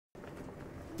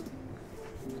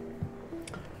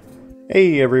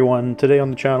Hey everyone, today on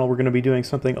the channel we're going to be doing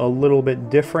something a little bit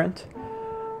different.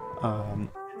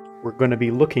 We're going to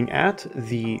be looking at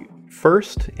the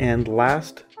first and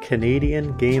last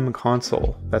Canadian game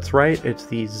console. That's right, it's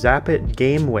the Zapit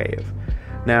Gamewave.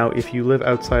 Now if you live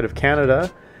outside of Canada,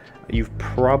 you've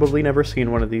probably never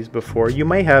seen one of these before. You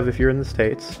may have if you're in the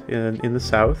States, in the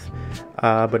South,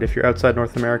 but if you're outside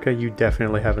North America, you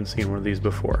definitely haven't seen one of these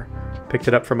before. Picked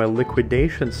it up from a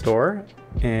liquidation store,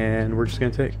 and we're just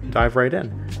going to dive right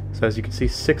in. So as you can see,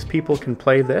 6 people can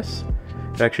play this.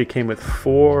 It actually came with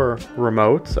 4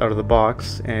 remotes out of the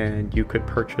box, and you could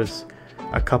purchase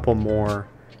a couple more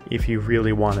if you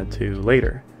really wanted to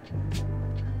later.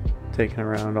 Taking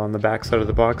around on the back side of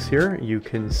the box here, you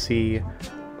can see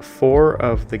 4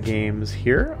 of the games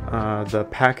here. The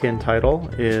pack-in title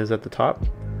is at the top,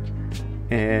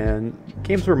 and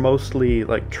games were mostly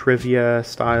like trivia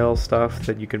style stuff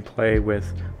that you can play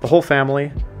with the whole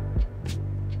family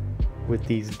with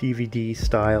these DVD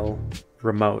style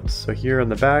remotes. So here on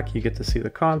the back you get to see the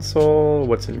console,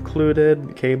 what's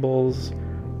included, cables,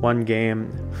 1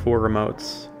 game, 4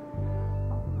 remotes.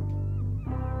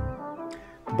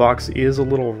 The box is a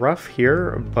little rough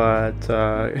here, but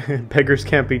beggars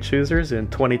can't be choosers in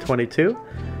 2022.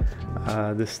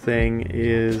 This thing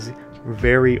is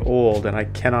very old, and I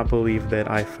cannot believe that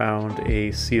I found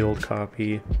a sealed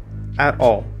copy at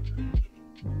all.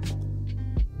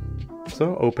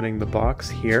 So opening the box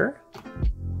here,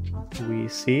 we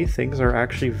see things are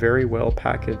actually very well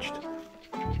packaged.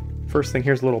 First thing,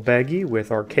 here's a little baggie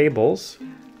with our cables.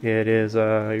 It is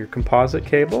your composite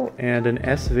cable and an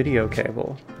S-video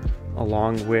cable,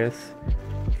 along with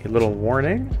a little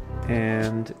warning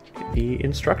and the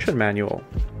instruction manual.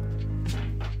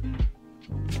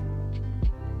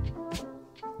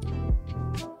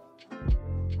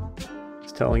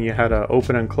 Telling you how to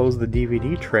open and close the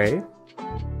DVD tray.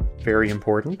 Very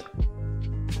important.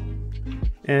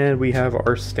 And we have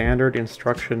our standard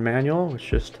instruction manual, which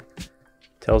just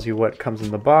tells you what comes in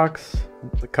the box,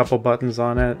 a couple buttons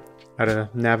on it, how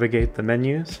to navigate the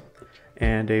menus,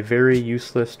 and a very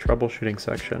useless troubleshooting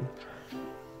section.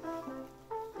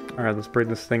 Alright, let's bring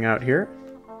this thing out here.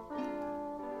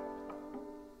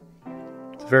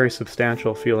 It's a very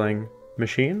substantial feeling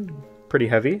machine, pretty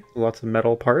heavy, lots of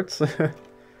metal parts.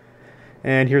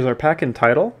 And here's our pack-in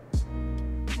title.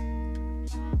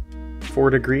 4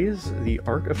 Degrees, The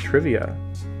Art of Trivia.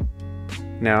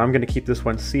 Now I'm going to keep this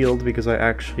one sealed because I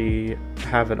actually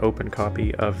have an open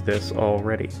copy of this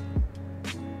already.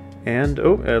 And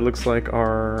oh, it looks like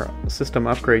our system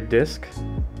upgrade disc,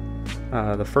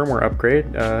 the firmware upgrade,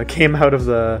 came out of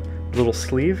the little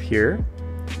sleeve here.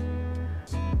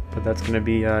 But that's going to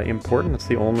be important. It's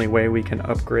the only way we can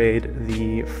upgrade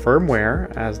the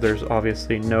firmware, as there's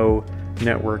obviously no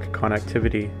network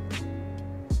connectivity.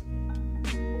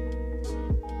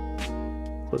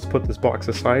 Let's put this box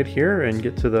aside here and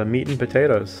get to the meat and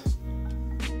potatoes.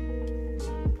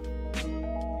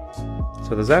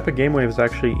 So the Zapit Gamewave is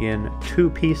actually in 2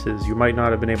 pieces. You might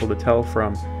not have been able to tell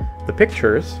from the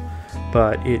pictures,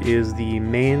 but it is the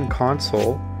main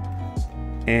console,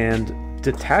 and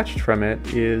detached from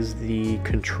it is the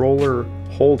controller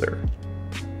holder.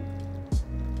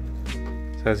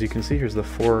 So as you can see, here's the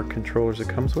 4 controllers it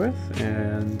comes with,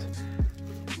 and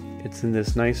it's in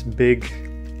this nice big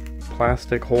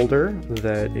plastic holder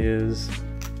that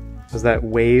has that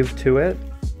wave to it.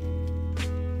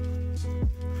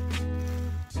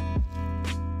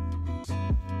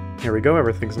 Here we go,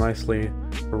 everything's nicely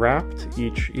wrapped.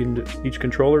 Each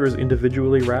controller is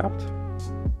individually wrapped.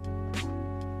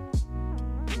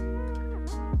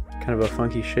 Kind of a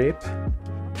funky shape.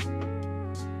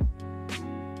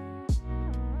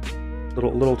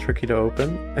 Little tricky to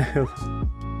open.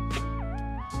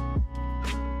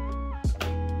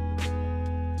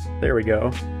 There we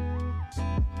go.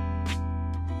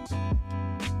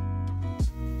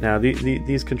 Now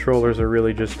these controllers are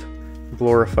really just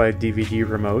glorified DVD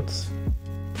remotes,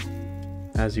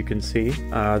 as you can see.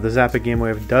 The Zapit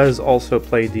Gamewave does also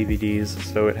play DVDs,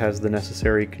 so it has the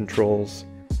necessary controls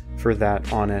for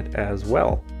that on it as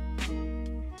well.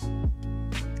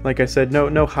 Like I said,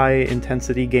 no high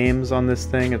intensity games on this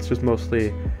thing. It's just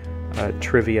mostly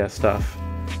trivia stuff.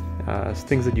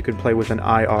 Things that you can play with an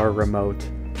IR remote.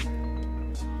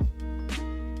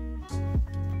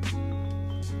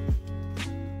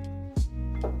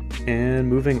 And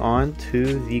moving on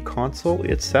to the console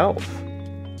itself.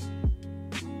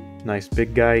 Nice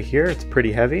big guy here, it's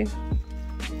pretty heavy.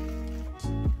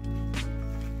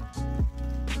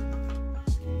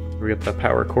 We got the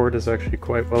power cord is actually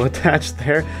quite well attached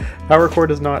there. Power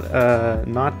cord is not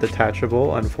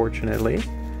detachable, unfortunately.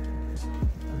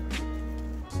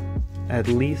 at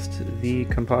least the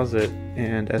composite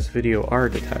and S-Video are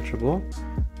detachable.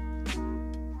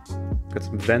 Got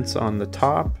some vents on the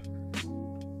top.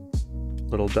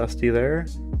 Little dusty there.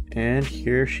 And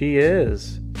here she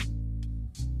is.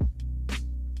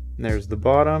 And there's the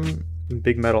bottom.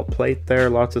 Big metal plate there.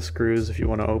 Lots of screws if you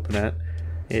want to open it.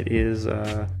 It is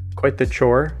quite the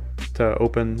chore to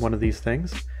open one of these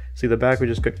things. See, the back, we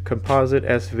just got composite,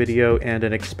 S-Video, and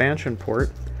an expansion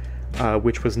port,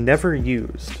 which was never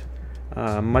used.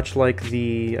 Much like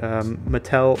the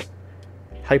Mattel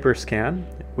Hyperscan,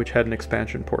 which had an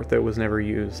expansion port that was never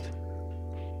used.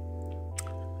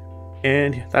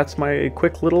 And that's my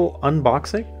quick little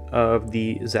unboxing of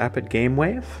the Zapit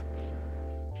Gamewave.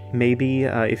 Maybe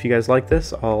if you guys like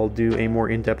this, I'll do a more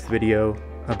in-depth video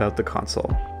about the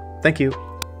console. Thank you!